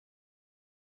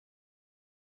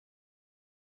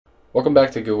Welcome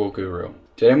back to Google Guru.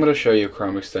 Today I'm going to show you a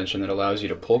Chrome extension that allows you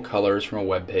to pull colors from a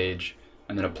web page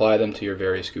and then apply them to your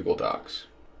various Google Docs.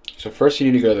 So first you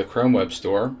need to go to the Chrome Web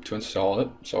Store to install it.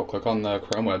 So I'll click on the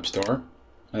Chrome Web Store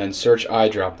and then search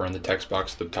eyedropper in the text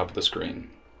box at the top of the screen.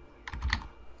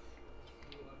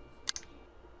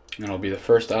 And it'll be the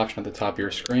first option at the top of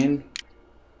your screen.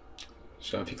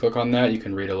 So if you click on that, you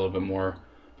can read a little bit more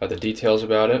about the details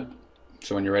about it.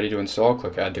 So when you're ready to install,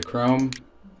 click Add to Chrome.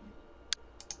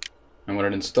 And when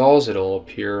it installs, it'll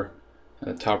appear at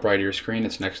the top right of your screen.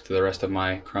 It's next to the rest of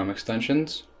my Chrome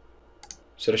extensions.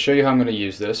 So to show you how I'm going to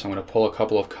use this, I'm going to pull a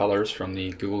couple of colors from the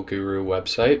Google Guru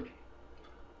website.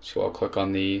 So I'll click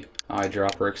on the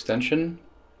eyedropper extension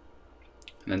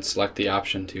and then select the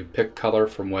option to pick color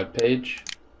from web page.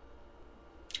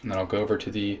 And then I'll go over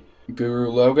to the Guru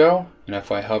logo, and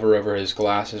if I hover over his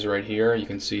glasses right here, you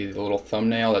can see the little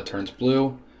thumbnail that turns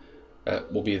blue.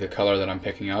 That will be the color that I'm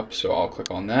picking up, so I'll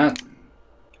click on that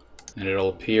and it'll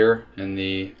appear in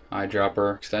the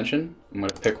eyedropper extension. I'm going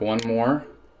to pick one more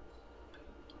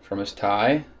from his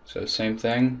tie, so same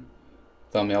thing,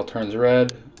 thumbnail turns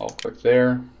red, I'll click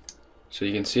there. So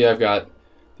you can see I've got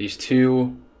these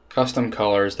two custom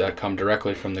colors that come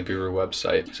directly from the Guru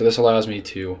website. So this allows me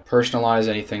to personalize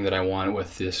anything that I want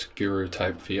with this Guru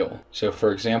type feel. So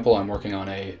for example, I'm working on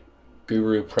a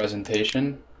Guru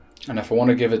presentation, and if I want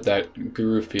to give it that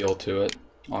Guru feel to it,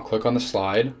 I'll click on the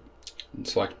slide and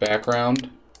select background,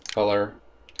 color,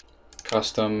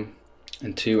 custom,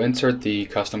 and to insert the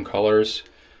custom colors,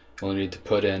 you'll need to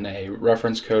put in a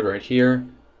reference code right here.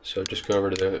 So just go over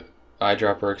to the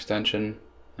eyedropper extension,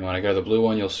 and when I go to the blue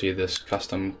one, you'll see this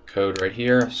custom code right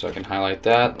here, so I can highlight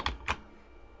that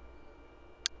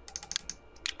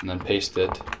and then paste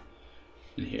it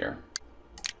in here.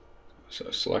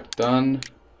 So select done.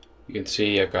 You can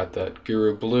see I've got that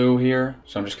Guru blue here,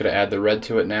 so I'm just going to add the red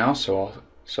to it now. So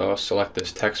I'll select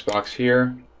this text box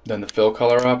here, then the fill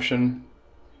color option,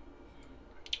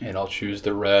 and I'll choose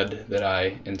the red that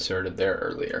I inserted there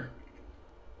earlier.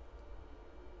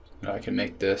 Now I can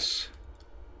make this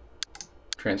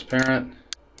transparent,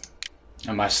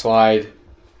 and my slide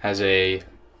has a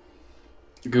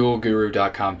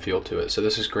googleguru.com feel to it. So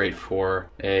this is great for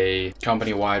a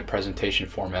company-wide presentation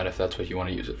format if that's what you want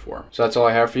to use it for. So that's all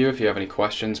I have for you. If you have any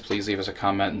questions, please leave us a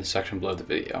comment in the section below the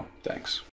video. Thanks.